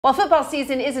While football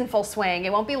season is in full swing,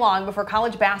 it won't be long before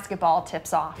college basketball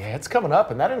tips off. Yeah, it's coming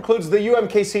up, and that includes the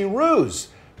UMKC Roos.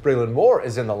 Breland Moore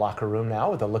is in the locker room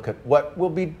now with a look at what will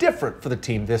be different for the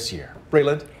team this year.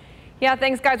 Breland? Yeah,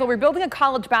 thanks, guys. Well, rebuilding a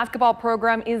college basketball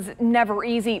program is never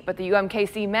easy, but the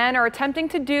UMKC men are attempting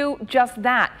to do just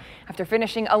that. After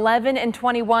finishing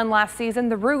 11-21 last season,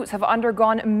 the Roos have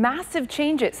undergone massive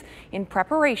changes in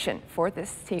preparation for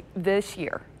this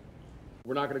year.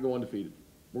 We're not going to go undefeated.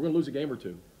 We're going to lose a game or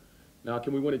two. Now,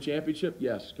 can we win a championship?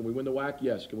 Yes. Can we win the WAC?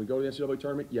 Yes. Can we go to the NCAA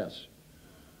tournament? Yes.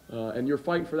 And you're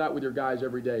fighting for that with your guys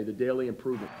every day, the daily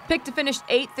improvement. Picked to finish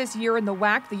 8th this year in the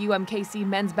WAC, the UMKC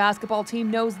men's basketball team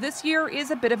knows this year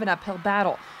is a bit of an uphill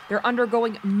battle. They're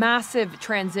undergoing massive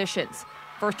transitions.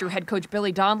 First-year head coach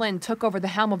Billy Donlin took over the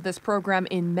helm of this program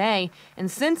in May,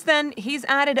 and since then, he's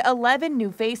added 11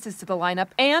 new faces to the lineup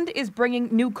and is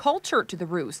bringing new culture to the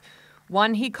Roos,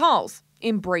 one he calls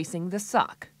embracing the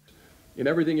suck. In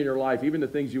everything in your life, even the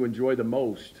things you enjoy the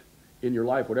most in your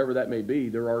life, whatever that may be,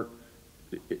 there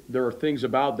are things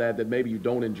about that maybe you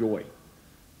don't enjoy.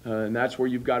 And that's where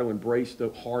you've got to embrace the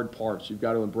hard parts. You've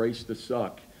got to embrace the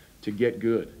suck to get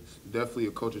good. It's definitely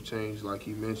a culture change, like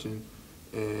he mentioned,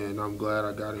 and I'm glad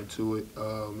I got into it.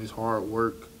 It's hard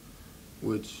work,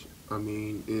 which, I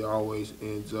mean, it always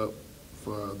ends up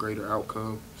for a greater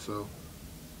outcome. So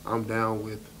I'm down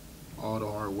with all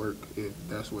the hard work if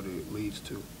that's what it leads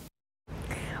to.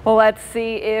 Well, let's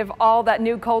see if all that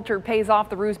new culture pays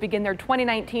off. The Roos begin their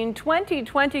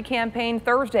 2019-2020 campaign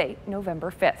Thursday,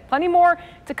 November 5th. Plenty more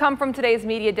to come from today's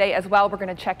media day as well. We're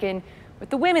going to check in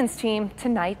with the women's team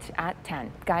tonight at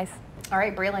 10. Guys. All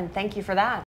right, Breland, thank you for that.